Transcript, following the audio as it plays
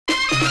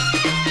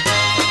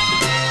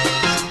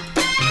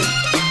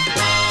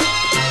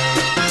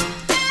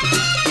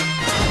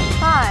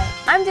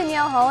I'm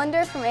Danielle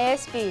Hollander from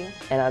ASB.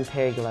 And I'm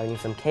Colby Gilardian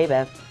from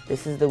KBEV.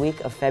 This is the week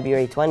of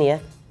February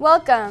 20th.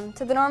 Welcome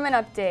to the Norman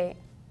Update.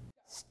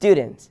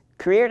 Students,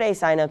 Career Day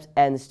signups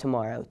ends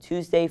tomorrow,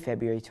 Tuesday,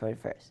 February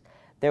 21st.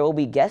 There will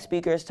be guest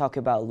speakers talking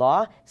about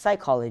law,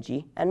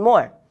 psychology, and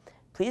more.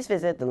 Please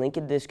visit the link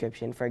in the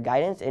description for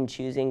guidance in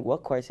choosing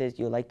what courses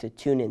you'd like to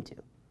tune into.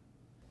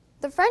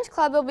 The French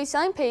Club will be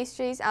selling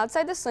pastries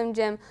outside the Slim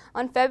Gym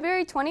on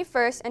February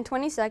 21st and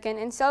 22nd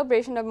in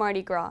celebration of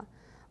Mardi Gras.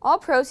 All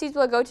proceeds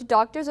will go to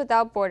Doctors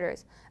Without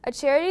Borders, a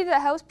charity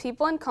that helps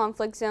people in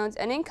conflict zones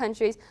and in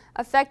countries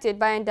affected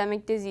by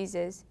endemic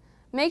diseases.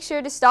 Make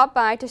sure to stop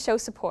by to show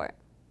support.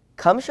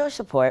 Come show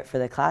support for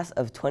the class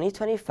of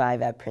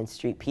 2025 at Prince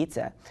Street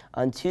Pizza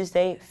on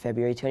Tuesday,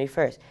 February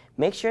 21st.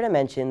 Make sure to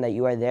mention that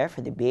you are there for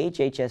the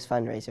BHHS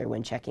fundraiser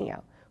when checking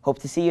out. Hope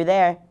to see you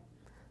there.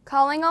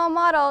 Calling all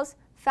models.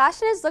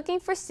 Fashion is looking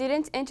for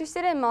students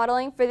interested in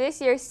modeling for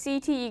this year's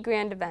CTE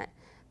Grand event.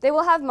 They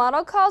will have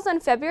model calls on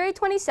February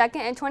 22nd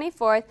and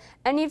 24th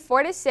and need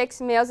 4 to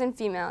 6 males and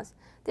females.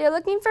 They are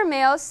looking for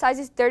males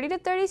sizes 30 to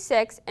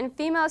 36 and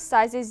females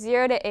sizes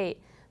 0 to 8.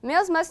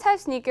 Males must have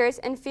sneakers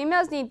and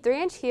females need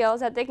 3-inch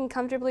heels that they can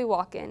comfortably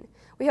walk in.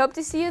 We hope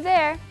to see you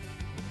there.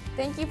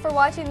 Thank you for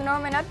watching the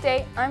Norman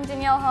Update. I'm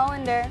Danielle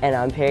Hollander. And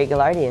I'm Colby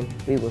Gilardian.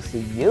 We will see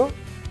you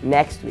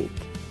next week.